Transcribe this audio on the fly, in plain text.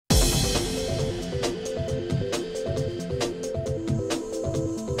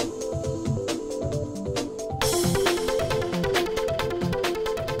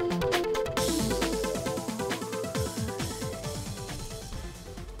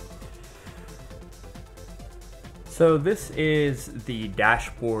So this is the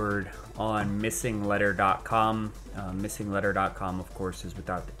dashboard on Missinglettr.com. Missinglettr.com, of course, is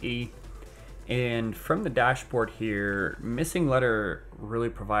without the E. And from the dashboard here, Missinglettr really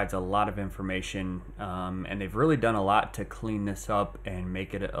provides a lot of information, and they've really done a lot to clean this up and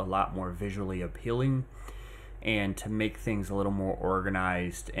make it a lot more visually appealing, and to make things a little more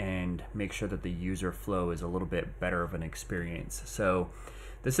organized and make sure that the user flow is a little bit better of an experience. So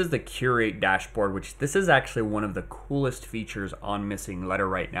this is the Curate dashboard, which this is actually one of the coolest features on Missinglettr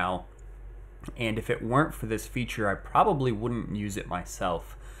right now. And if it weren't for this feature, I probably wouldn't use it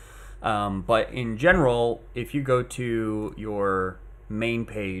myself. But in general, if you go to your main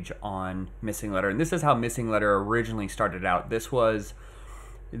page on Missinglettr, and this is how Missinglettr originally started out.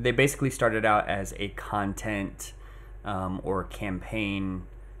 They basically started out as a content or campaign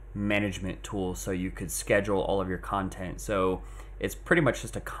management tool, so you could schedule all of your content. So it's pretty much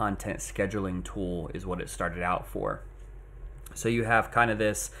just a content scheduling tool is what it started out for. So you have kind of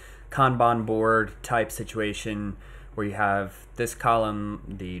this Kanban board type situation where you have this column,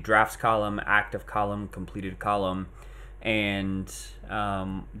 the drafts column, active column, completed column, and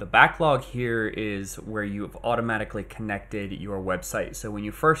the backlog here is where you have automatically connected your website. So when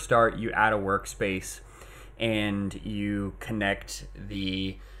you first start, you add a workspace and you connect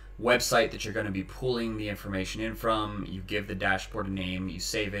the website that you're going to be pulling the information in from. You give the dashboard a name, you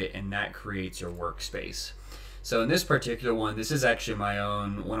save it, and that creates your workspace. So in this particular one, this is actually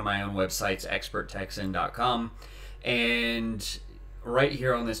one of my own websites, experttexan.com. And right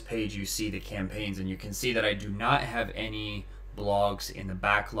here on this page, you see the campaigns, and you can see that I do not have any blogs in the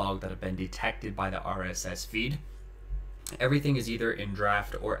backlog that have been detected by the RSS feed. Everything is either in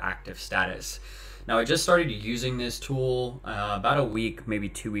draft or active status. Now, I just started using this tool about a week, maybe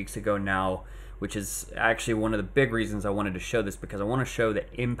 2 weeks ago now, which is actually one of the big reasons I wanted to show this, because I want to show the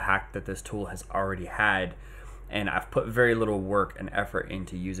impact that this tool has already had, and I've put very little work and effort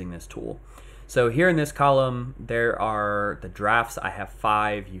into using this tool. So here in this column, there are the drafts. I have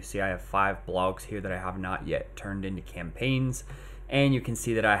 5. You see I have 5 blogs here that I have not yet turned into campaigns. And you can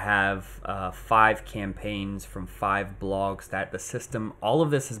see that I have 5 campaigns from 5 blogs that the system, all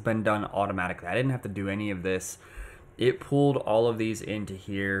of this has been done automatically. I didn't have to do any of this. It pulled all of these into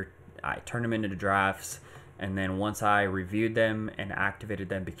here. I turned them into drafts. And then once I reviewed them and activated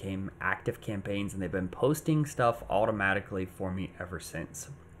them, became active campaigns. And they've been posting stuff automatically for me ever since.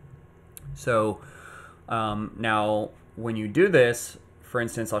 So now when you do this, for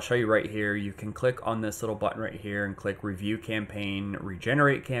instance, I'll show you right here, you can click on this little button right here and click review campaign,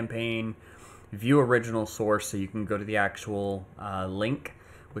 regenerate campaign, view original source. So you can go to the actual link,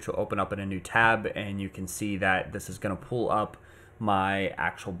 which will open up in a new tab, and you can see that this is going to pull up my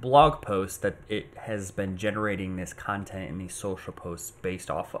actual blog post that it has been generating this content and these social posts based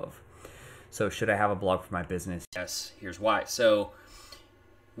off of. So should I have a blog for my business? Yes, here's why. So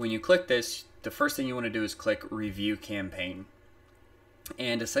when you click this, the first thing you want to do is click review campaign.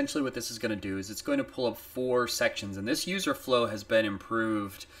 And essentially what this is going to do is it's going to pull up 4 sections, and this user flow has been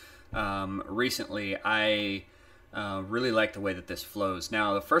improved recently. I really like the way that this flows.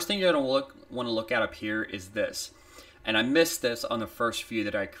 Now, the first thing you're going to want to look at up here is this, and I missed this on the first few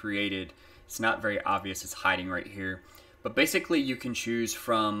that I created. It's not very obvious, it's hiding right here. But basically you can choose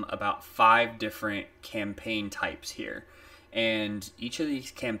from about 5 different campaign types here. And each of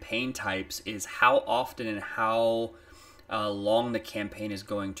these campaign types is how often and how long the campaign is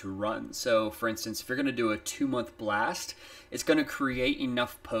going to run. So for instance, if you're going to do a 2-month blast, it's going to create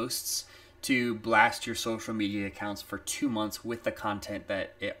enough posts to blast your social media accounts for 2 months with the content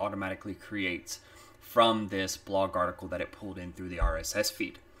that it automatically creates from this blog article that it pulled in through the RSS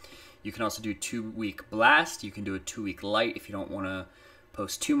feed. You can also do 2-week blast. You can do a 2-week light if you don't want to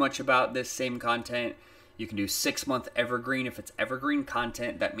post too much about this same content. You can do 6-month evergreen. If it's evergreen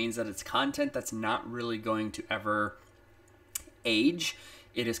content, that means that it's content that's not really going to ever age.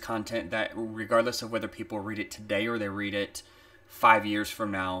 It is content that, regardless of whether people read it today or they read it 5 years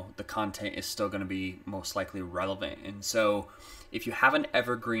from now, the content is still going to be most likely relevant. And so if you have an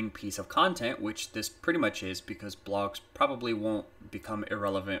evergreen piece of content, which this pretty much is, because blogs probably won't become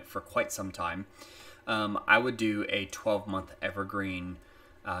irrelevant for quite some time, I would do a 12-month evergreen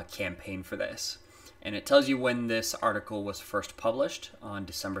campaign for this. And it tells you when this article was first published on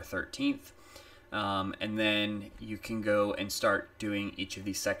December 13th. And then you can go and start doing each of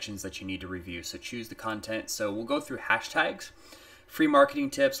these sections that you need to review. So choose the content. So we'll go through hashtags, free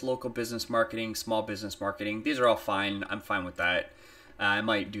marketing tips, local business marketing, small business marketing. These are all fine. I'm fine with that. I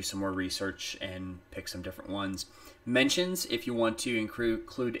might do some more research and pick some different ones. Mentions, if you want to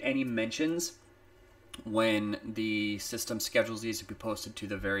include any mentions when the system schedules these to be posted to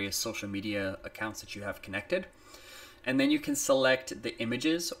the various social media accounts that you have connected. And then you can select the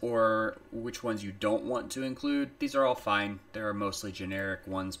images or which ones you don't want to include. These are all fine. There are mostly generic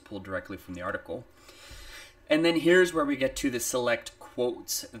ones pulled directly from the article. And then here's where we get to the select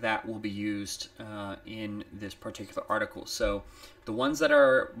quotes that will be used in this particular article. So the ones that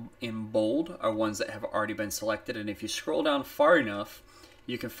are in bold are ones that have already been selected. And if you scroll down far enough,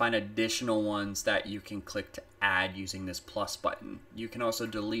 you can find additional ones that you can click to add using this plus button. You can also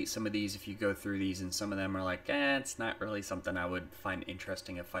delete some of these if you go through these, and some of them are like, it's not really something I would find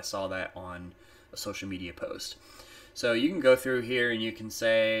interesting if I saw that on a social media post. So you can go through here and you can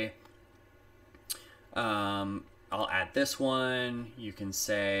say, I'll add this one. You can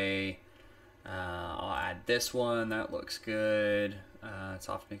say, I'll add this one. That looks good. It's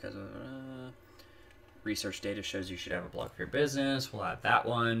often because of research data shows you should have a blog for your business. We'll add that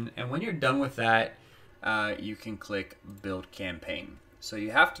one. And when you're done with that, you can click Build Campaign. So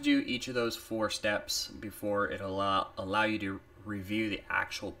you have to do each of those 4 steps before it'll allow you to review the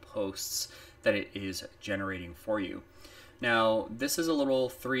actual posts that it is generating for you. Now, this is a little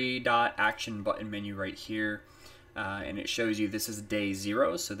 3-dot action button menu right here. And it shows you this is day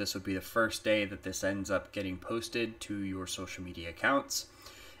 0. So this would be the first day that this ends up getting posted to your social media accounts.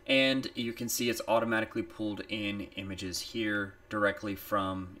 And you can see it's automatically pulled in images here directly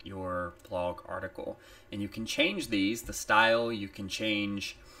from your blog article. And you can change these, the style, you can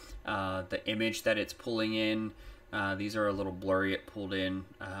change the image that it's pulling in. These are a little blurry, it pulled in.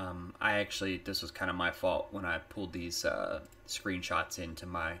 This was kind of my fault when I pulled these screenshots into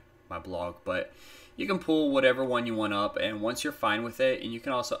my blog, but you can pull whatever one you want up, and once you're fine with it, and you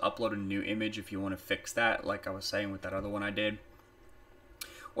can also upload a new image if you want to fix that, like I was saying with that other one I did.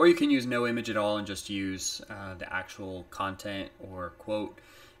 Or you can use no image at all and just use the actual content or quote.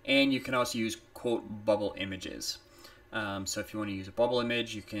 And you can also use quote bubble images. So if you want to use a bubble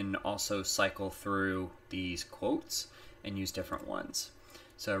image, you can also cycle through these quotes and use different ones.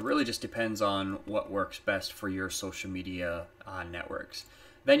 So it really just depends on what works best for your social media networks.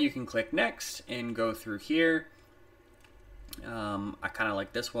 Then you can click next and go through here. I kind of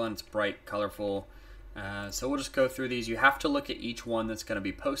like this one. It's bright, colorful. So we'll just go through these. You have to look at each one that's going to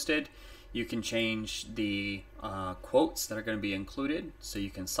be posted. You can change the quotes that are going to be included. So you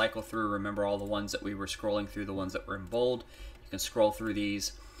can cycle through, remember all the ones that we were scrolling through, the ones that were in bold. You can scroll through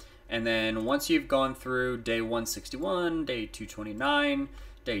these. And then once you've gone through day 161, day 229,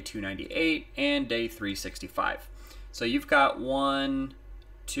 day 298, and day 365. So you've got 1,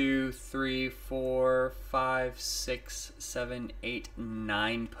 2, 3, 4, 5, 6, 7, 8,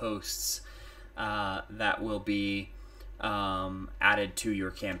 9 posts that will be added to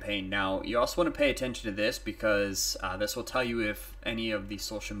your campaign. Now, you also want to pay attention to this because this will tell you if any of the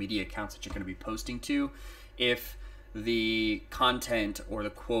social media accounts that you're going to be posting to, if the content or the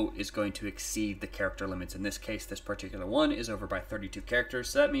quote is going to exceed the character limits. In this case, this particular one is over by 32 characters.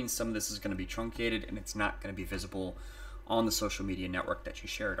 So that means some of this is going to be truncated and it's not going to be visible on the social media network that you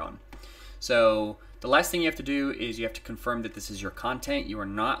share it on. So the last thing you have to do is you have to confirm that this is your content. You are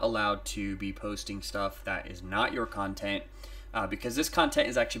not allowed to be posting stuff that is not your content because this content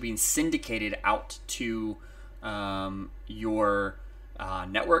is actually being syndicated out to your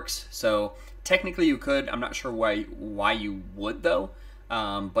networks. So technically you could, I'm not sure why you would though,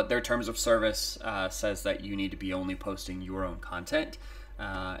 but their terms of service says that you need to be only posting your own content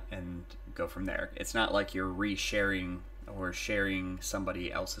and go from there. It's not like you're resharing or sharing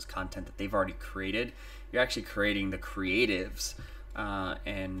somebody else's content that they've already created. You're actually creating the creatives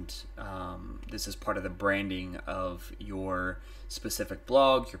and this is part of the branding of your specific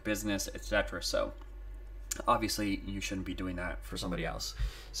blog, your business, etc. So obviously you shouldn't be doing that for somebody else.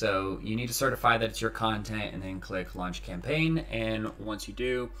 So you need to certify that it's your content and then click launch campaign. And once you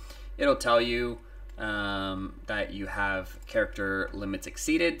do, it'll tell you that you have character limits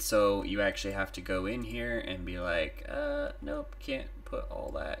exceeded. So you actually have to go in here and be like, nope, can't put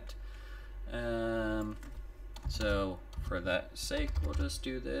all that. So for that sake, we'll just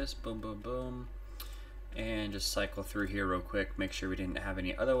do this, boom, boom, boom. And just cycle through here real quick, make sure we didn't have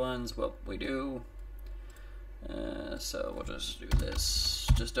any other ones. Well, we do. So we'll just do this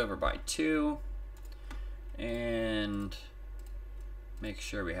just over by 2 and make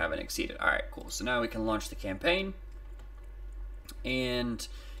sure we haven't exceeded. All right, cool. So now we can launch the campaign and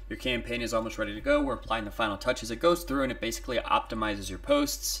your campaign is almost ready to go. We're applying the final touches. It goes through and it basically optimizes your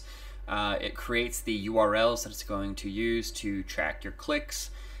posts. It creates the URLs that it's going to use to track your clicks,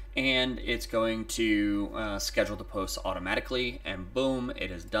 and it's going to schedule the posts automatically, and boom,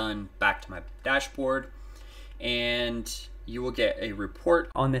 it is done. Back to my dashboard, and you will get a report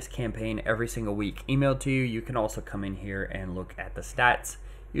on this campaign every single week emailed to you. You can also come in here and look at the stats.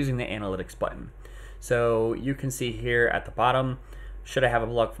 using the analytics button. So you can see here at the bottom, should I have a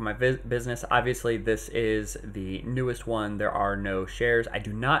blog for my business? Obviously, this is the newest one. There are no shares. I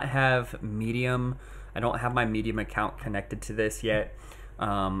do not have Medium. I don't have my Medium account connected to this yet.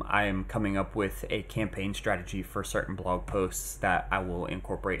 I am coming up with a campaign strategy for certain blog posts that I will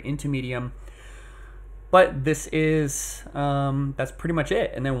incorporate into Medium. But this is, that's pretty much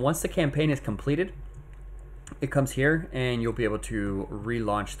it. And then once the campaign is completed, it comes here and you'll be able to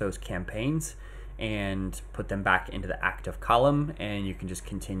relaunch those campaigns and put them back into the active column, and you can just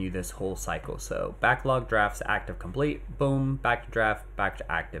continue this whole cycle. So backlog, drafts, active, complete, boom, back to draft, back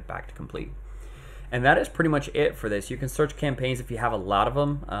to active, back to complete. And that is pretty much it for this. You can search campaigns if you have a lot of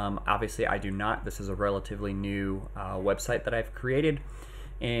them. Obviously I do not. This is a relatively new website that I've created.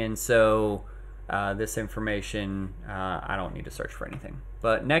 And so this information, I don't need to search for anything.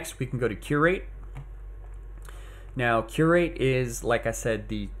 But next we can go to Curate. Now Curate is, like I said,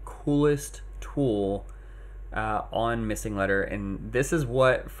 the coolest tool on Missinglettr, and this is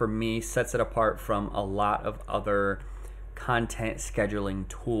what for me sets it apart from a lot of other content scheduling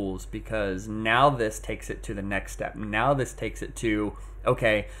tools, because now this takes it to the next step. Now this takes it to,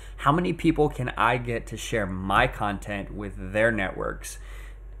 okay, how many people can I get to share my content with their networks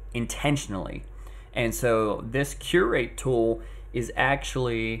intentionally? And so this Curate tool is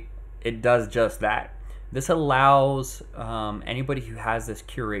actually, it does just that. This allows anybody who has this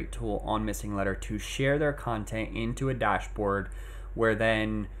Curate tool on Missinglettr to share their content into a dashboard where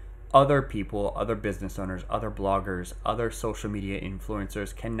then other people, other business owners, other bloggers, other social media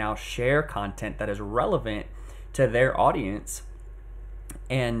influencers can now share content that is relevant to their audience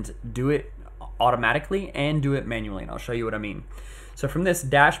and do it automatically and do it manually. And I'll show you what I mean. So from this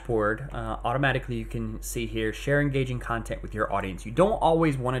dashboard, automatically you can see here, share engaging content with your audience. You don't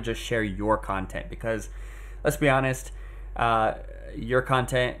always want to just share your content because, let's be honest, your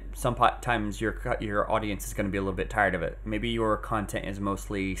content, sometimes your audience is going to be a little bit tired of it. Maybe your content is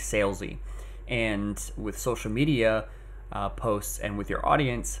mostly salesy. And with social media posts and with your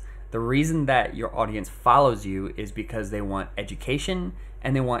audience, the reason that your audience follows you is because they want education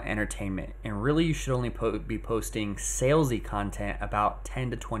and they want entertainment. And really you should only be posting salesy content about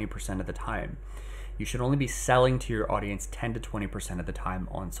 10 to 20% of the time. You should only be selling to your audience 10 to 20% of the time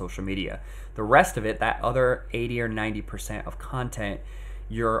on social media. The rest of it, that other 80 or 90% of content,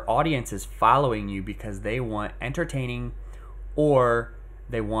 your audience is following you because they want entertaining or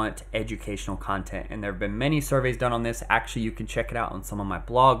they want educational content. And there have been many surveys done on this. Actually, you can check it out on some of my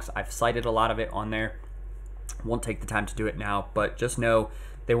blogs. I've cited a lot of it on there. Won't take the time to do it now, but just know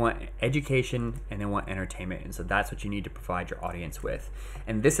they want education and they want entertainment. And so that's what you need to provide your audience with.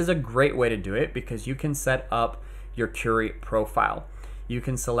 And this is a great way to do it because you can set up your Curate profile. You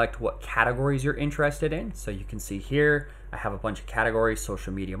can select what categories you're interested in. So you can see here, I have a bunch of categories: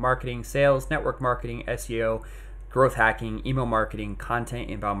 social media marketing, sales, network marketing, SEO, growth hacking, email marketing, content,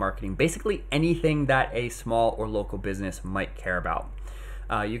 inbound marketing, basically anything that a small or local business might care about.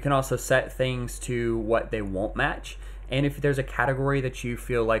 You can also set things to what they won't match. And if there's a category that you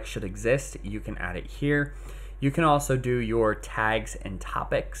feel like should exist, you can add it here. You can also do your tags and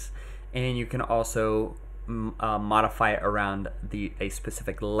topics, and you can also modify it around a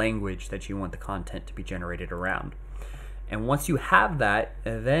specific language that you want the content to be generated around. And once you have that,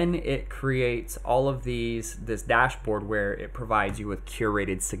 then it creates all of this dashboard where it provides you with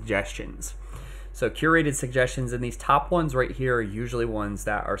curated suggestions. So curated suggestions, and these top ones right here are usually ones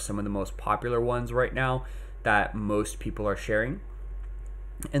that are some of the most popular ones right now that most people are sharing.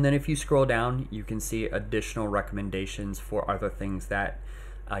 And then if you scroll down, you can see additional recommendations for other things that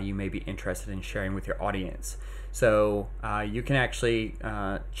you may be interested in sharing with your audience. So you can actually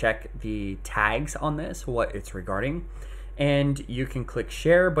check the tags on this, what it's regarding, and you can click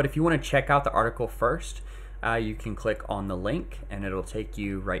share. But if you want to check out the article first, you can click on the link and it'll take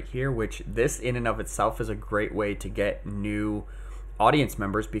you right here, which this in and of itself is a great way to get new audience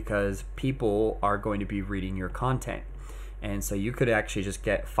members because people are going to be reading your content. And so you could actually just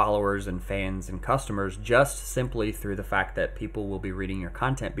get followers and fans and customers just simply through the fact that people will be reading your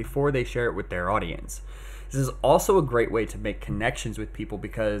content before they share it with their audience. This is also a great way to make connections with people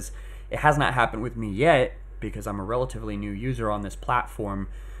because it has not happened with me yet because I'm a relatively new user on this platform.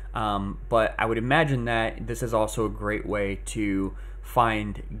 But I would imagine that this is also a great way to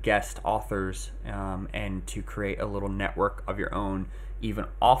find guest authors and to create a little network of your own, even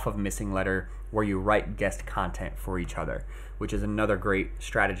off of Missinglettr, where you write guest content for each other, which is another great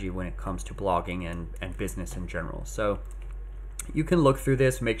strategy when it comes to blogging and business in general. So you can look through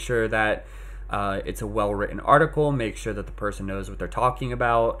this, make sure that it's a well-written article, make sure that the person knows what they're talking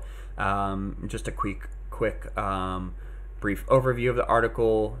about. Just a quick brief overview of the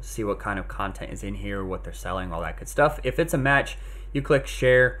article, see what kind of content is in here, what they're selling, all that good stuff. If it's a match, you click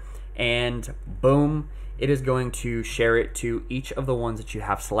share, and boom, it is going to share it to each of the ones that you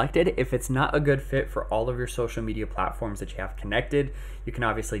have selected. If it's not a good fit for all of your social media platforms that you have connected, you can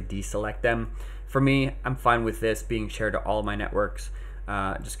obviously deselect them. For me, I'm fine with this being shared to all of my networks.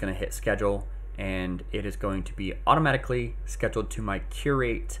 I'm just gonna hit schedule, and it is going to be automatically scheduled to my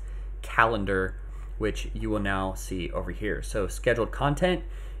Curate calendar, which you will now see over here. So scheduled content,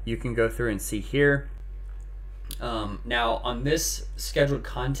 you can go through and see here. Now on this scheduled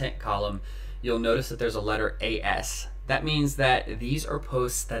content column, you'll notice that there's a letter AS. That means that these are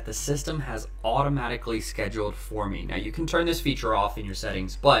posts that the system has automatically scheduled for me. Now you can turn this feature off in your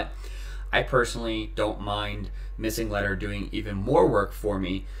settings, but I personally don't mind Missinglettr doing even more work for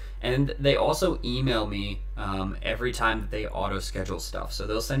me. And they also email me every time that they auto schedule stuff. So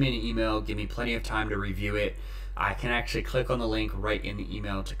they'll send me an email, give me plenty of time to review it. I can actually click on the link right in the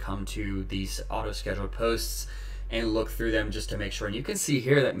email to come to these auto scheduled posts and look through them just to make sure. And you can see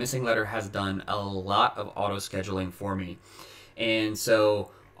here that Missinglettr has done a lot of auto scheduling for me. And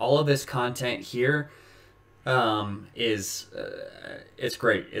so all of this content here it's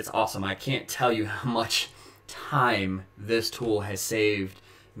great. It's awesome. I can't tell you how much time this tool has saved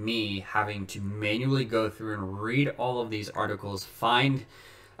me having to manually go through and read all of these articles, find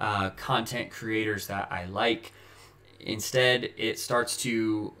content creators that I like. Instead, it starts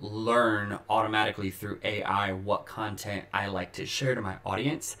to learn automatically through AI what content I like to share to my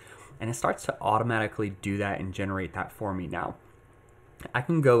audience, and it starts to automatically do that and generate that for me now. I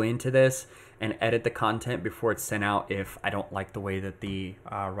can go into this and edit the content before it's sent out if I don't like the way that the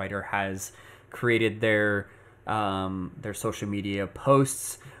writer has created their social media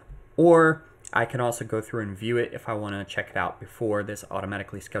posts, or I can also go through and view it if I want to check it out before this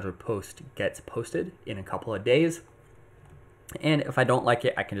automatically scheduled post gets posted in a couple of days. And if I don't like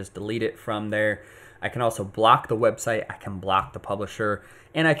it, I can just delete it from there. I can also block the website, I can block the publisher,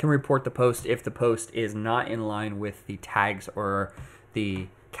 and I can report the post if the post is not in line with the tags or the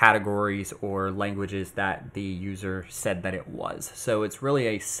categories or languages that the user said that it was. So it's really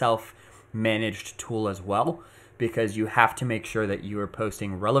a self-managed tool as well, because you have to make sure that you are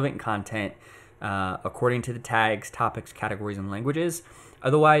posting relevant content according to the tags, topics, categories, and languages.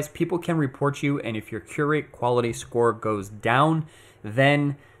 Otherwise, people can report you, and if your Curate quality score goes down,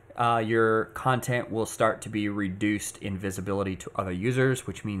 then your content will start to be reduced in visibility to other users,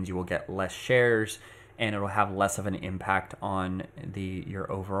 which means you will get less shares, and it'll have less of an impact on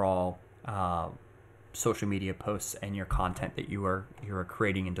your overall social media posts and your content that you are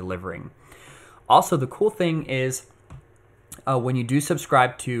creating and delivering. Also, the cool thing is when you do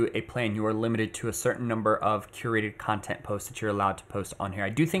subscribe to a plan, you are limited to a certain number of curated content posts that you're allowed to post on here. I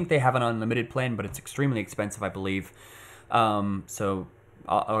do think they have an unlimited plan, but it's extremely expensive, I believe. So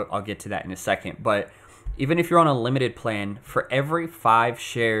I'll get to that in a second. But even if you're on a limited plan, for every 5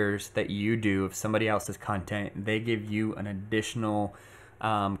 shares that you do of somebody else's content, they give you an additional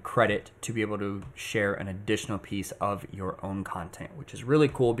credit to be able to share an additional piece of your own content, which is really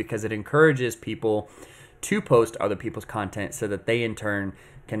cool because it encourages people to post other people's content so that they in turn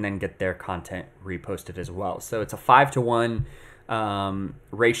can then get their content reposted as well. So it's a 5-to-1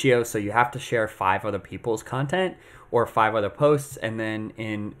 ratio. So you have to share 5 other people's content or 5 other posts, and then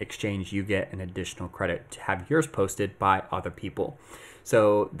in exchange you get an additional credit to have yours posted by other people.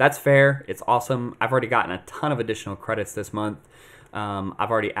 So that's fair. It's awesome. I've already gotten a ton of additional credits this month.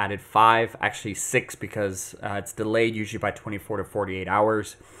 I've already added 5, actually 6, because it's delayed usually by 24 to 48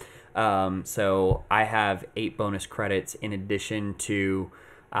 hours. So I have 8 bonus credits in addition to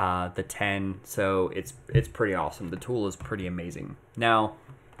the 10. So it's pretty awesome. The tool is pretty amazing. Now,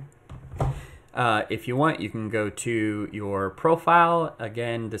 if you want, you can go to your profile.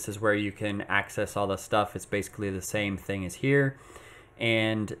 Again, this is where you can access all the stuff. It's basically the same thing as here.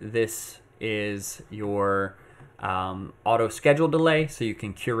 And this is your auto schedule delay. So you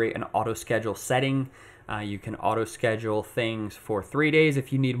can curate an auto schedule setting. You can auto schedule things for 3 days.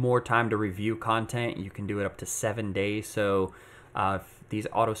 If you need more time to review content, you can do it up to 7 days. So if these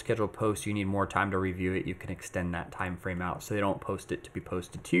auto schedule posts, you need more time to review it, you can extend that time frame out so they don't post it to be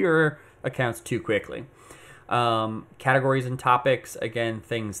posted to your accounts too quickly. Categories and topics, again,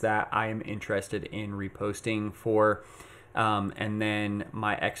 things that I am interested in reposting for. And then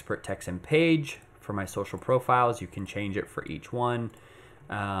my expert text and page for my social profiles, you can change it for each one.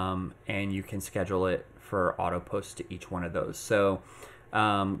 And you can schedule it for auto posts to each one of those. So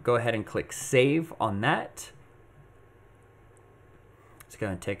go ahead and click save on that. It's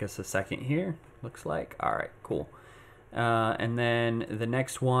going to take us a second here, looks like. All right, cool. And then the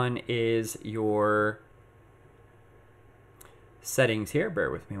next one is your settings here. Bear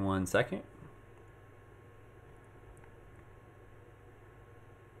with me 1 second.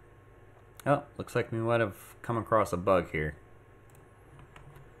 Oh, looks like we might have come across a bug here.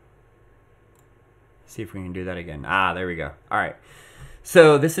 See if we can do that again. Ah, there we go. All right.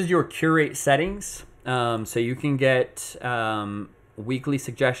 So this is your curate settings. So you can get weekly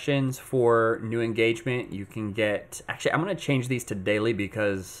suggestions for new engagement. You can get, actually, I'm going to change these to daily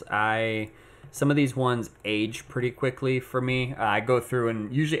because some of these ones age pretty quickly for me. I go through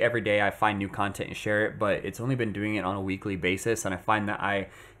and usually every day I find new content and share it, but it's only been doing it on a weekly basis, and I find that I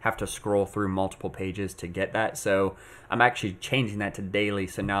have to scroll through multiple pages to get that. So I'm actually changing that to daily,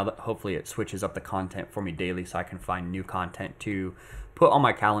 so now that hopefully it switches up the content for me daily so I can find new content to put on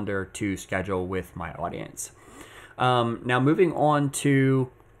my calendar to schedule with my audience. Now moving on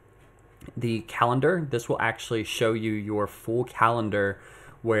to the calendar, this will actually show you your full calendar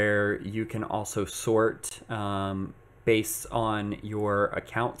where you can also sort based on your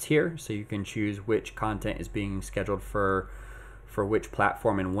accounts here. So you can choose which content is being scheduled for which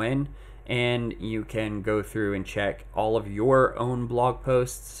platform and when. And you can go through and check all of your own blog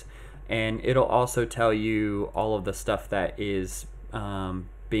posts. And it'll also tell you all of the stuff that is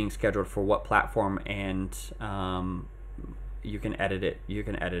being scheduled for what platform, and you can edit it. You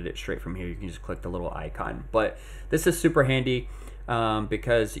can edit it straight from here. You can just click the little icon. But this is super handy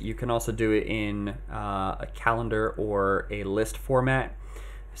because you can also do it in a calendar or a list format.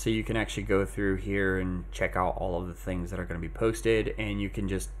 So you can actually go through here and check out all of the things that are going to be posted, and you can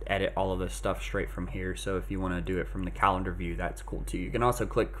just edit all of this stuff straight from here. So if you want to do it from the calendar view, that's cool too. You can also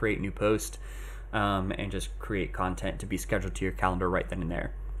click create new post and just create content to be scheduled to your calendar right then and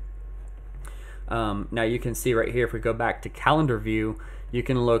there. Now you can see right here, if we go back to calendar view, you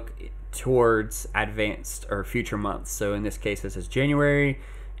can look towards advanced or future months. So in this case, this is January,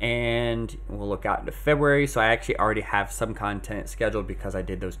 and we'll look out into February. So I actually already have some content scheduled because I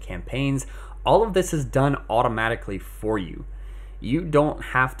did those campaigns. All of this is done automatically for you. You don't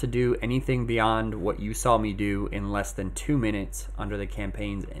have to do anything beyond what you saw me do in less than 2 minutes under the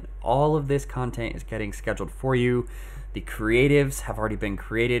campaigns, and all of this content is getting scheduled for you. The creatives have already been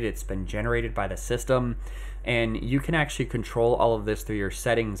created. It's been generated by the system, and you can actually control all of this through your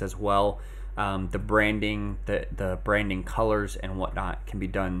settings as well. The branding, the branding colors and whatnot can be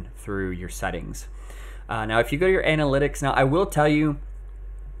done through your settings. Now, if you go to your analytics, now I will tell you,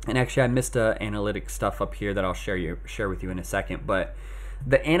 and actually I missed analytics stuff up here that I'll share with you in a second, but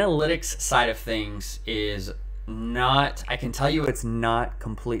the analytics side of things is not, I can tell you it's not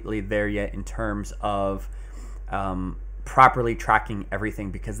completely there yet in terms of properly tracking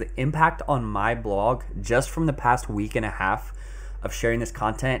everything, because the impact on my blog just from the past week and a half of sharing this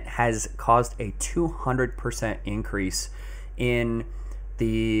content has caused a 200% increase in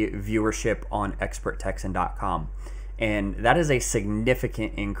the viewership on experttexan.com. And that is a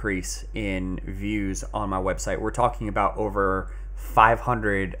significant increase in views on my website. We're talking about over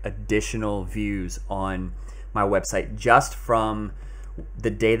 500 additional views on my website just from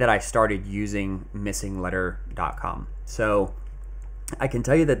the day that I started using Missinglettr.com. So I can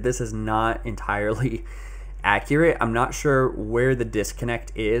tell you that this is not entirely accurate. I'm not sure where the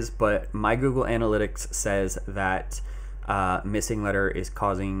disconnect is, but my Google Analytics says that Missinglettr is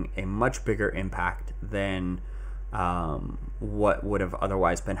causing a much bigger impact than what would have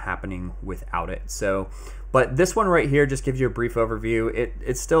otherwise been happening without it. So, but this one right here just gives you a brief overview.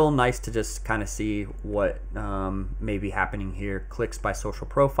 It's still nice to just kind of see what may be happening here. Clicks by social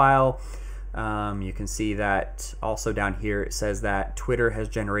profile. You can see that also down here it says that Twitter has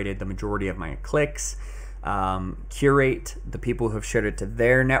generated the majority of my clicks. Curate, the people who have shared it to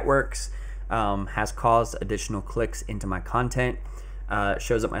their networks, has caused additional clicks into my content.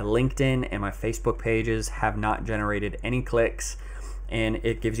 Shows that my LinkedIn and my Facebook pages have not generated any clicks, and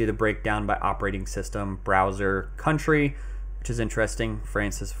it gives you the breakdown by operating system, browser, country, which is interesting.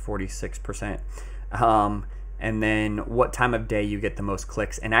 France is 46%, and then what time of day you get the most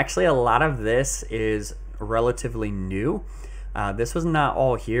clicks. And actually a lot of this is relatively new. This was not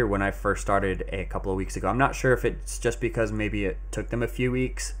all here when I first started a couple of weeks ago. I'm not sure if it's just because maybe it took them a few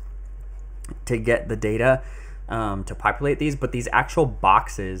weeks to get the data to populate these, but these actual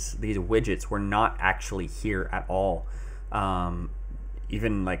boxes, these widgets, were not actually here at all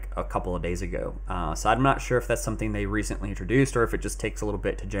even like a couple of days ago. So I'm not sure if that's something they recently introduced or if it just takes a little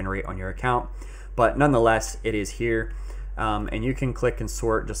bit to generate on your account, but nonetheless it is here. And you can click and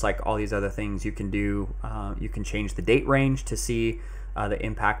sort just like all these other things. You can do you can change the date range to see the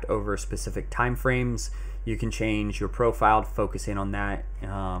impact over specific time frames. You can change your profile to focus in on that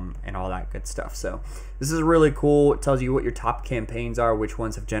and all that good stuff. So this is really cool. It tells you what your top campaigns are, which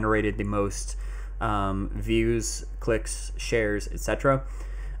ones have generated the most views, clicks, shares, etc.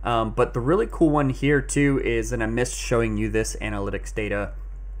 But the really cool one here too is, and I missed showing you this analytics data,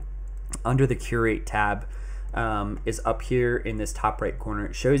 under the Curate tab, is up here in this top right corner.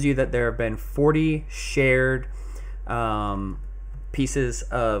 It shows you that there have been 40 shared pieces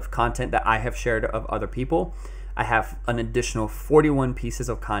of content that I have shared of other people. I have an additional 41 pieces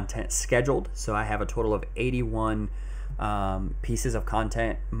of content scheduled, so I have a total of 81 pieces of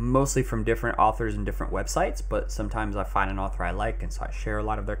content, mostly from different authors and different websites, but sometimes I find an author I like, and so I share a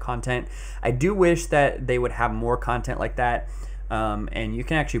lot of their content. I do wish that they would have more content like that, and you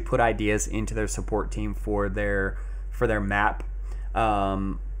can actually put ideas into their support team for their map.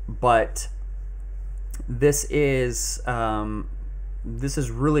 But this is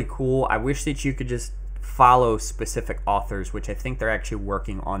really cool. I wish that you could just follow specific authors, which I think they're actually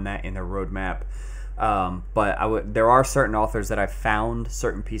working on that in their roadmap. But there are certain authors that I've found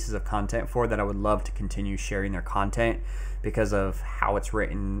certain pieces of content for that I would love to continue sharing their content because of how it's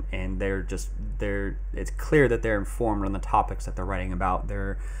written, and it's clear that they're informed on the topics that they're writing about.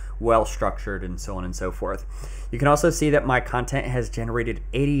 They're well structured and so on and so forth. You can also see that my content has generated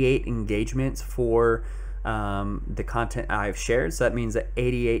 88 engagements for the content I've shared. So that means that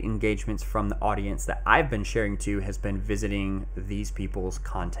 88 engagements from the audience that I've been sharing to has been visiting these people's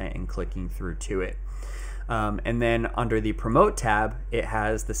content and clicking through to it. And then under the promote tab, it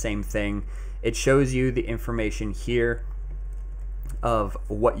has the same thing. It shows you the information here of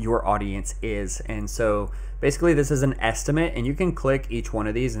what your audience is. And so basically this is an estimate, and you can click each one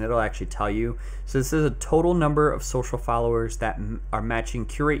of these and it'll actually tell you. So this is a total number of social followers that are matching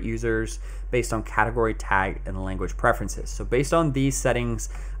Curate users based on category, tag, and language preferences. So based on these settings,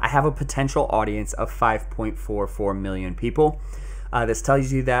 I have a potential audience of 5.44 million people. This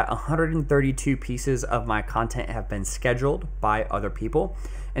tells you that 132 pieces of my content have been scheduled by other people,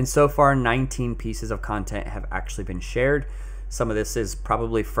 and so far 19 pieces of content have actually been shared. Some of this is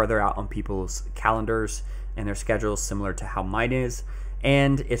probably further out on people's calendars and their schedules, similar to how mine is,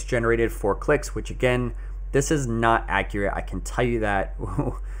 and it's generated 4 clicks, which again, this is not accurate. I can tell you that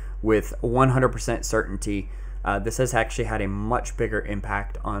with 100% certainty. This has actually had a much bigger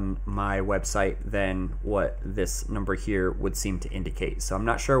impact on my website than what this number here would seem to indicate. So I'm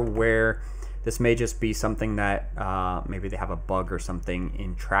not sure where this may just be something that maybe they have a bug or something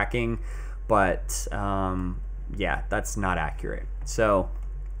in tracking, but yeah, that's not accurate. So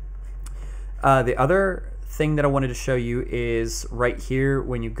the other thing that I wanted to show you is right here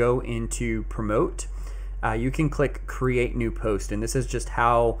when you go into promote, you can click create new post, and this is just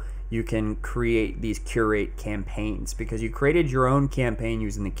how you can create these Curate campaigns, because you created your own campaign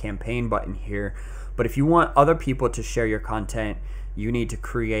using the campaign button here. But if you want other people to share your content, you need to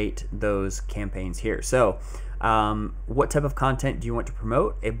create those campaigns here. So what type of content do you want to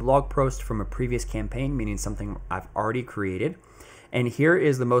promote? A blog post from a previous campaign, meaning something I've already created. And here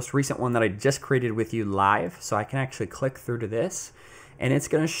is the most recent one that I just created with you live. So I can actually click through to this, and it's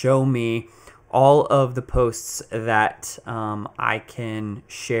going to show me all of the posts that I can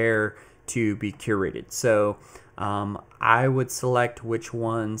share to be curated. So I would select which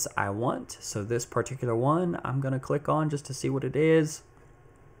ones I want. So this particular one I'm going to click on just to see what it is.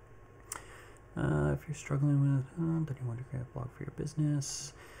 If you're struggling with, then you want to create a blog for your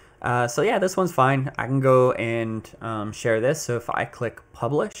business. So yeah, this one's fine. I can go and share this. So if I click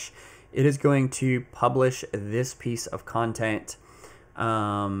publish, it is going to publish this piece of content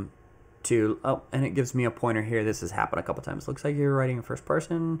and it gives me a pointer here. This has happened a couple times. Looks like you're writing in first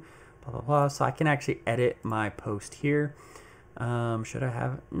person, blah, blah, blah. So I can actually edit my post here. Should I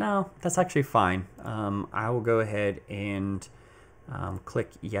have, no, that's actually fine. I will go ahead and click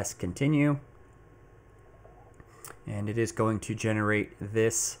yes, continue. And it is going to generate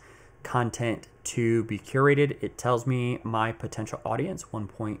this content to be curated. It tells me my potential audience,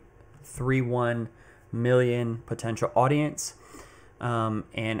 1.31 million potential audience.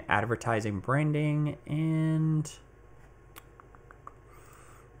 And advertising, branding, and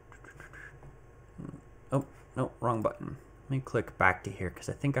oh no, wrong button. Let me click back to here because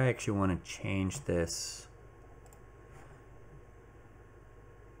I think I actually want to change this.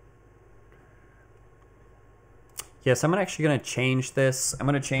 Yes, I'm actually going to change this. I'm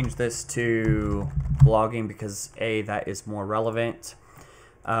going to change this to blogging because that is more relevant,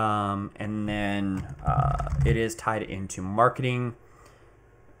 and then it is tied into marketing.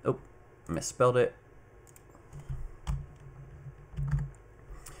 Oh, misspelled it.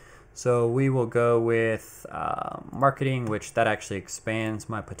 So we will go with marketing, which that actually expands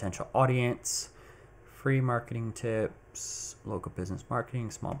my potential audience. Free marketing tips, local business marketing,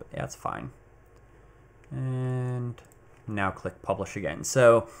 small, yeah, that's fine. And now click publish again.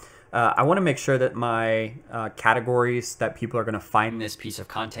 So I want to make sure that my categories that people are going to find this piece of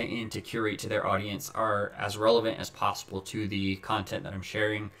content in to curate to their audience are as relevant as possible to the content that I'm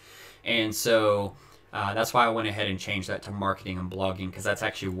sharing. And so that's why I went ahead and changed that to marketing and blogging, because that's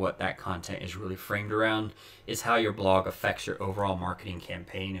actually what that content is really framed around, is how your blog affects your overall marketing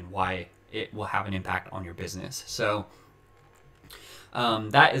campaign and why it will have an impact on your business. So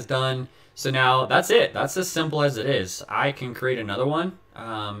that is done. So now that's it. That's as simple as it is. I can create another one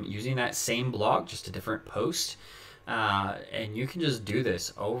using that same blog, just a different post. And you can just do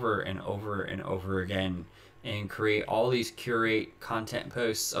this over and over and over again and create all these curate content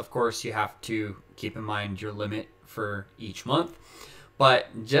posts. Of course, you have to keep in mind your limit for each month,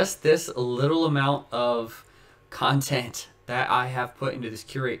 but just this little amount of content that I have put into this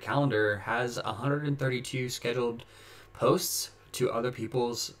curate calendar has 132 scheduled posts to other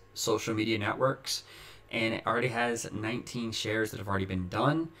people's social media networks, and it already has 19 shares that have already been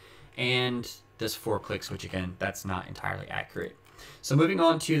done, and this 4 clicks, which again, that's not entirely accurate. So moving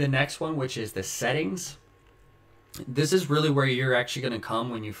on to the next one, which is the settings. This is really where you're actually going to come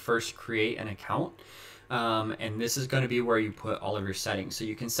when you first create an account. And this is going to be where you put all of your settings. So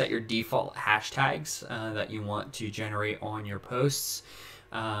you can set your default hashtags that you want to generate on your posts.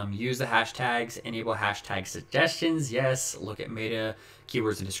 Use the hashtags, enable hashtag suggestions. Yes. Look at meta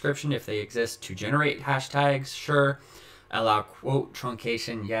keywords and description if they exist to generate hashtags. Sure. Allow quote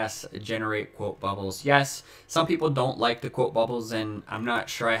truncation. Yes. Generate quote bubbles. Yes. Some people don't like the quote bubbles, and I'm not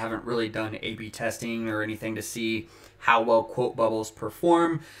sure. I haven't really done A/B testing or anything to see how well quote bubbles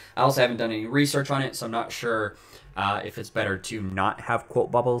perform. I also haven't done any research on it, so I'm not sure if it's better to not have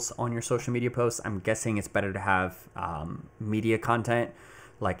quote bubbles on your social media posts. I'm guessing it's better to have media content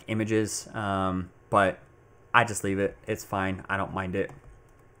like images, but I just leave it. It's fine. I don't mind it.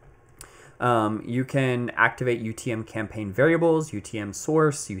 You can activate UTM campaign variables, UTM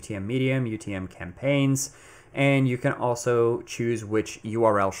source, UTM medium, UTM campaigns, and you can also choose which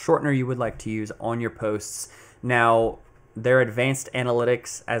URL shortener you would like to use on your posts. Now, their advanced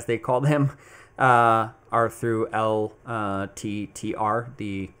analytics, as they call them, are through LTTR,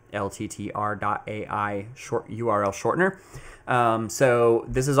 the LTTR.ai URL shortener. So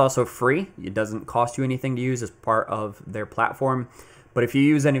this is also free. It doesn't cost you anything to use as part of their platform. But if you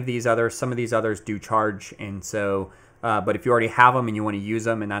use any of these others, some of these others do charge. And so, but if you already have them and you want to use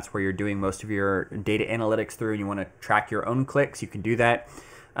them, and that's where you're doing most of your data analytics through, and you want to track your own clicks, you can do that.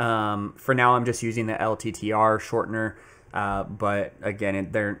 For now, I'm just using the LTTR shortener. But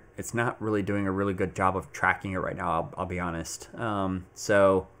again, it's not really doing a really good job of tracking it right now, I'll be honest.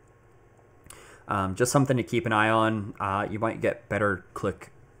 Just something to keep an eye on. You might get better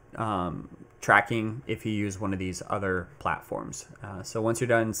click tracking if you use one of these other platforms. So once you're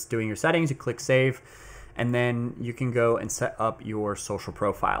done doing your settings, you click save, and then you can go and set up your social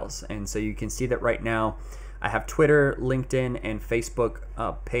profiles. And so you can see that right now I have Twitter, LinkedIn, and Facebook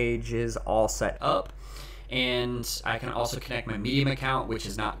pages all set up. And I can also connect my Medium account, which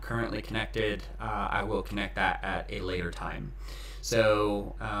is not currently connected. I will connect that at a later time.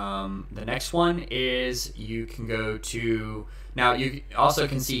 So the next one is you can go to, now you also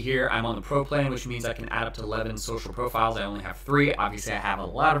can see here I'm on the Pro plan, which means I can add up to 11 social profiles. I only have 3. Obviously I have a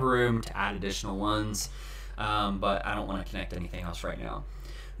lot of room to add additional ones, but I don't want to connect anything else right now.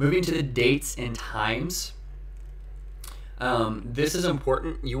 Moving to the dates and times. This is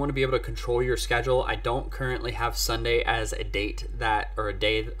important. You want to be able to control your schedule. I don't currently have Sunday as a date or a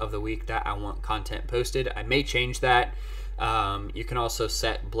day of the week that I want content posted. I may change that. You can also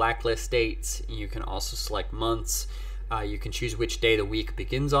set blacklist dates. You can also select months. You can choose which day the week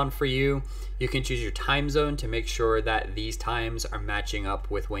begins on for you. You can choose your time zone to make sure that these times are matching up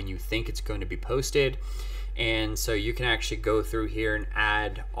with when you think it's going to be posted. And so you can actually go through here and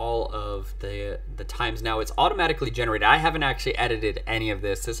add all of the times. Now it's automatically generated. I haven't actually edited any of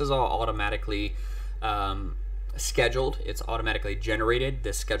this. This is all automatically scheduled. It's automatically generated,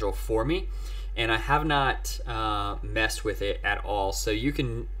 this schedule for me. And I have not messed with it at all. So you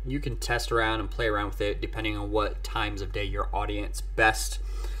can test around and play around with it depending on what times of day your audience best,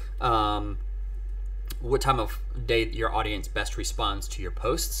 what time of day your audience best responds to your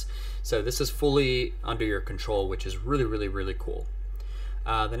posts. So this is fully under your control, which is really, really, really cool.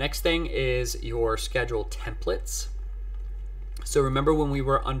 The next thing is your schedule templates. So remember when we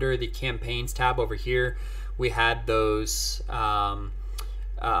were under the campaigns tab over here, we had those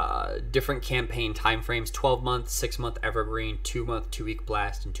different campaign timeframes: 12-month, 6-month evergreen, 2-month, 2-week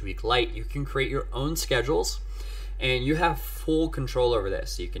blast, and 2-week light. You can create your own schedules, and you have full control over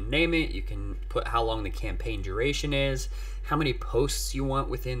this. You can name it, you can put how long the campaign duration is, how many posts you want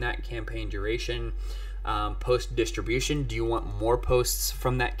within that campaign duration. post distribution. Do you want more posts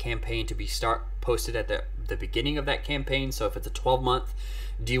from that campaign to be posted at the beginning of that campaign? So if it's a 12-month,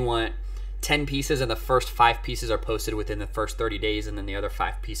 do you want 10 pieces and the first 5 pieces are posted within the first 30 days and then the other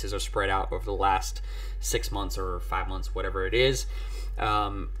 5 pieces are spread out over the last 6 months or 5 months, whatever it is?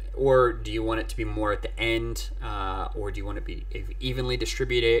 Or do you want it to be more at the end, or do you want it to be evenly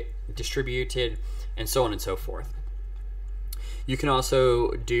distributed, and so on and so forth? You can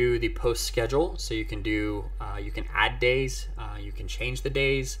also do the post schedule, so you can do you can add days, you can change the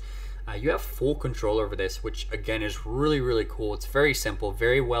days. You have full control over this, which again is really cool. It's very simple,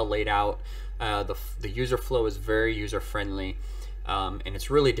 very well laid out. The user flow is very user friendly. And it's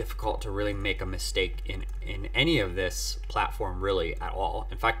really difficult to really make a mistake in any of this platform really at all.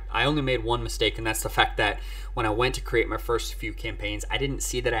 In fact, I only made one mistake, and that's the fact that when I went to create my first few campaigns, I didn't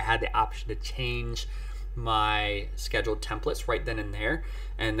see that I had the option to change my scheduled templates right then and there.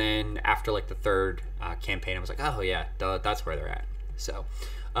 And then after like the third campaign, I was like, oh yeah, that's where they're at. So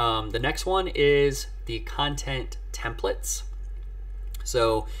the next one is the content templates.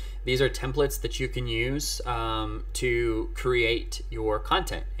 So these are templates that you can use to create your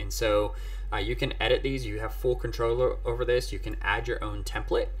content. And so you can edit these. You have full control over this. You can add your own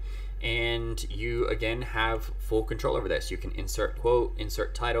template, and you again have full control over this. You can insert quote,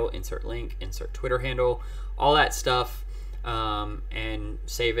 insert title, insert link, insert Twitter handle, all that stuff, and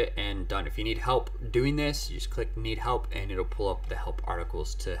save it and done. If you need help doing this, you just click need help and it'll pull up the help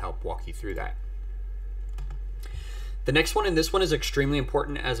articles to help walk you through that. The next one, and this one is extremely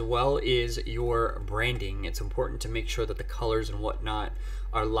important as well, is your branding. It's important to make sure that the colors and whatnot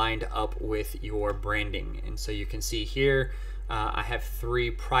are lined up with your branding. And so you can see here, I have 3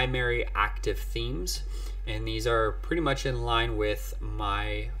 primary active themes, and these are pretty much in line with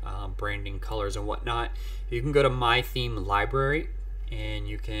my branding colors and whatnot. You can go to my theme library, and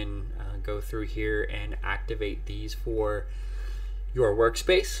you can go through here and activate these for your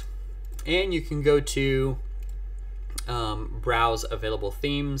workspace. And you can go to browse available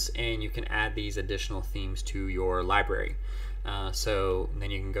themes, and you can add these additional themes to your library. So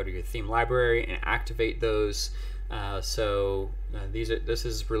then you can go to your theme library and activate those. This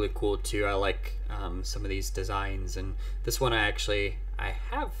is really cool too. I like some of these designs, and this one I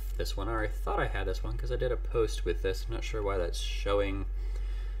have this one, or I thought I had this one because I did a post with this. I'm not sure why that's showing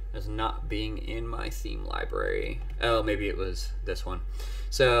as not being in my theme library. Oh, maybe it was this one.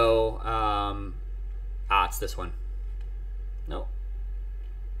 So it's this one. No.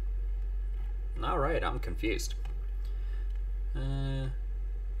 All right, I'm confused. I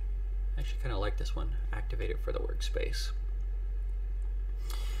actually kind of like this one. Activate it for the workspace.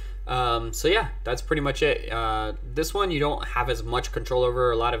 So yeah, that's pretty much it. This one you don't have as much control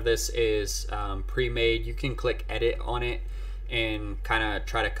over. A lot of this is pre-made. You can click edit on it and kind of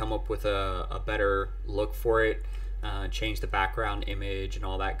try to come up with a better look for it. Change the background image and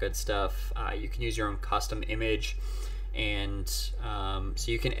all that good stuff. You can use your own custom image, and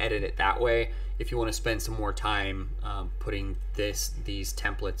so you can edit it that way if you want to spend some more time putting these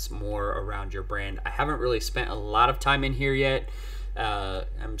templates more around your brand. I haven't really spent a lot of time in here yet.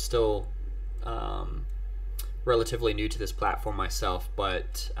 I'm still relatively new to this platform myself,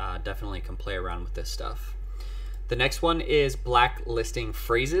 but definitely can play around with this stuff. The next one is blacklisting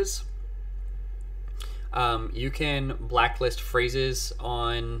phrases. You can blacklist phrases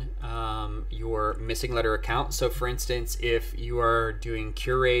on your Missinglettr account. So for instance, if you are doing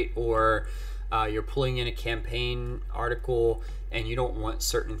curate, or you're pulling in a campaign article and you don't want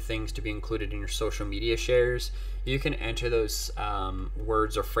certain things to be included in your social media shares, you can enter those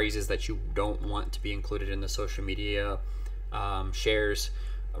words or phrases that you don't want to be included in the social media shares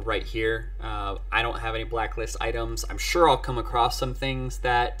right here. I don't have any blacklist items. I'm sure I'll come across some things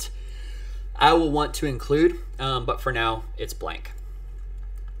that I will want to include, but for now it's blank.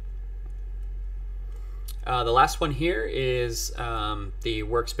 The last one here is the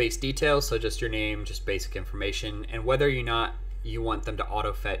workspace details, so just your name, just basic information, and whether or not you want them to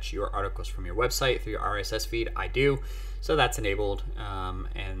auto fetch your articles from your website through your RSS feed. I do, so that's enabled,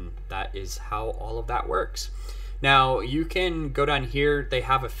 and that is how all of that works. Now you can go down here. They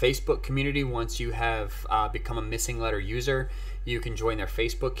have a Facebook community. Once you have become a Missinglettr user, you can join their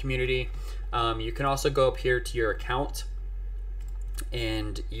Facebook community. You can also go up here to your account,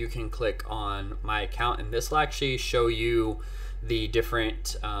 and you can click on my account, and this will actually show you the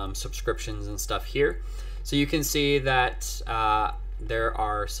different subscriptions and stuff here. So you can see that there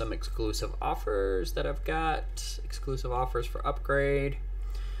are some exclusive offers that I've got, exclusive offers for upgrade,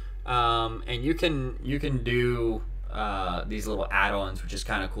 and you can do these little add-ons, which is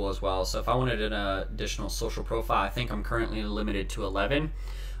kind of cool as well. So if I wanted an additional social profile, I think I'm currently limited to 11.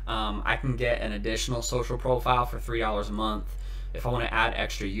 I can get an additional social profile for $3 a month. If I want to add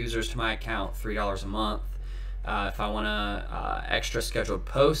extra users to my account, $3 a month. If I want to extra scheduled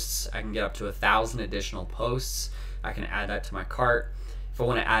posts, I can get up to 1,000 additional posts. I can add that to my cart. If I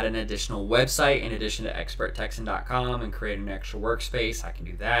want to add an additional website in addition to experttexan.com and create an extra workspace, I can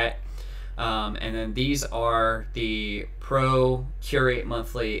do that. And then these are the Pro, Curate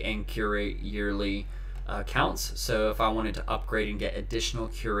Monthly, and Curate Yearly accounts. So if I wanted to upgrade and get additional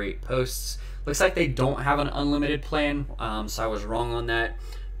Curate posts, looks like they don't have an unlimited plan, so I was wrong on that.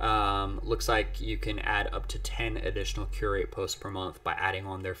 Looks like you can add up to 10 additional Curate posts per month by adding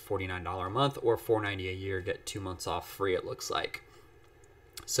on their $49 a month or $4.90 a year, get 2 months off free, it looks like.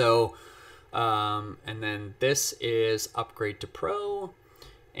 So, and then this is upgrade to Pro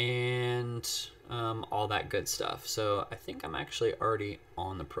and all that good stuff. So I think I'm actually already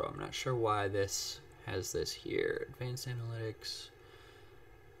on the Pro. I'm not sure why this has this here. Advanced Analytics.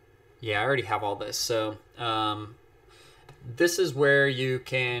 Yeah, I already have all this. So this is where you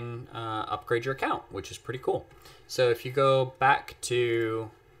can upgrade your account, which is pretty cool. So if you go back to,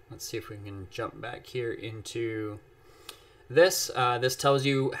 let's see if we can jump back here into this. This tells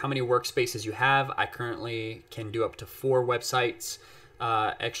you how many workspaces you have. I currently can do up to 4 websites,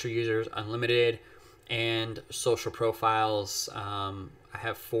 extra users, unlimited, and social profiles. I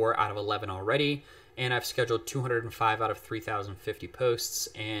have 4 out of 11 already, and I've scheduled 205 out of 3,050 posts,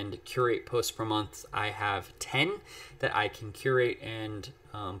 and curate posts per month. I have 10 that I can curate and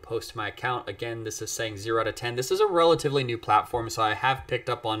post to my account. Again, this is saying 0 out of 10. This is a relatively new platform, so I have picked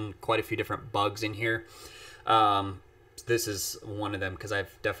up on quite a few different bugs in here. This is one of them because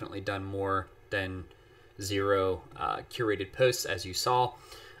I've definitely done more than 0 curated posts, as you saw.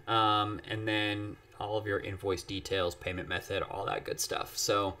 And then all of your invoice details, payment method, all that good stuff.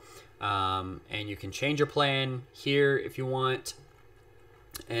 So, and you can change your plan here if you want.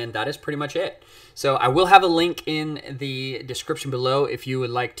 And that is pretty much it. So I will have a link in the description below if you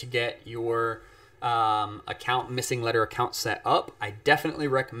would like to get your Missinglettr account set up. I definitely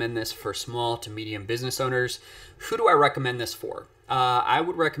recommend this for small to medium business owners. Who do I recommend this for? I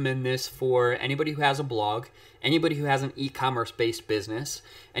would recommend this for anybody who has a blog, anybody who has an e-commerce based business,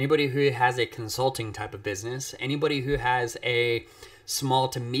 anybody who has a consulting type of business, anybody who has a small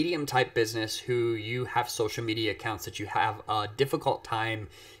to medium type business who you have social media accounts that you have a difficult time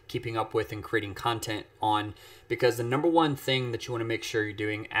keeping up with and creating content on, because the number one thing that you want to make sure you're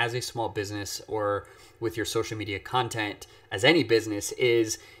doing as a small business or with your social media content as any business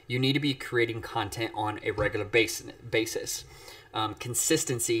is you need to be creating content on a regular basis.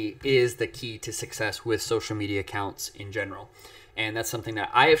 Consistency is the key to success with social media accounts in general. And that's something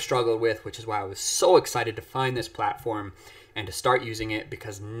that I have struggled with, which is why I was so excited to find this platform and to start using it,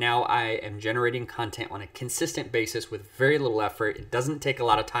 because now I am generating content on a consistent basis with very little effort. It doesn't take a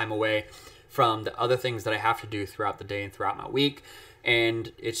lot of time away from the other things that I have to do throughout the day and throughout my week.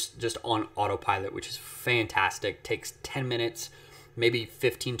 And it's just on autopilot, which is fantastic. Takes 10 minutes, maybe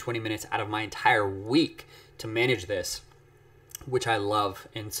 15, 20 minutes out of my entire week to manage this, which I love.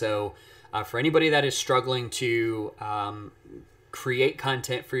 And so for anybody that is struggling to create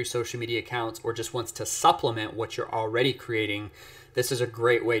content for your social media accounts or just wants to supplement what you're already creating, this is a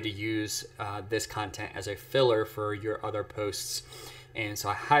great way to use this content as a filler for your other posts. And so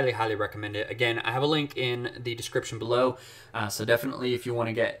I highly, highly recommend it. Again, I have a link in the description below. So definitely if you want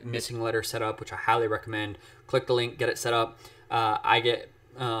to get Missinglettr set up, which I highly recommend, click the link, get it set up. I get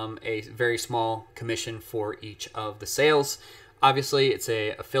a very small commission for each of the sales. Obviously, it's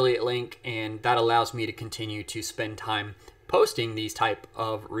an affiliate link, and that allows me to continue to spend time posting these type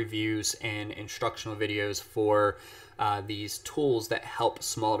of reviews and instructional videos for these tools that help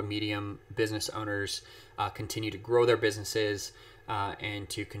small to medium business owners continue to grow their businesses and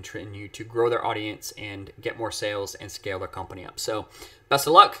to continue to grow their audience and get more sales and scale their company up. So best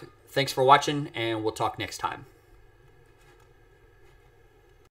of luck. Thanks for watching, and we'll talk next time.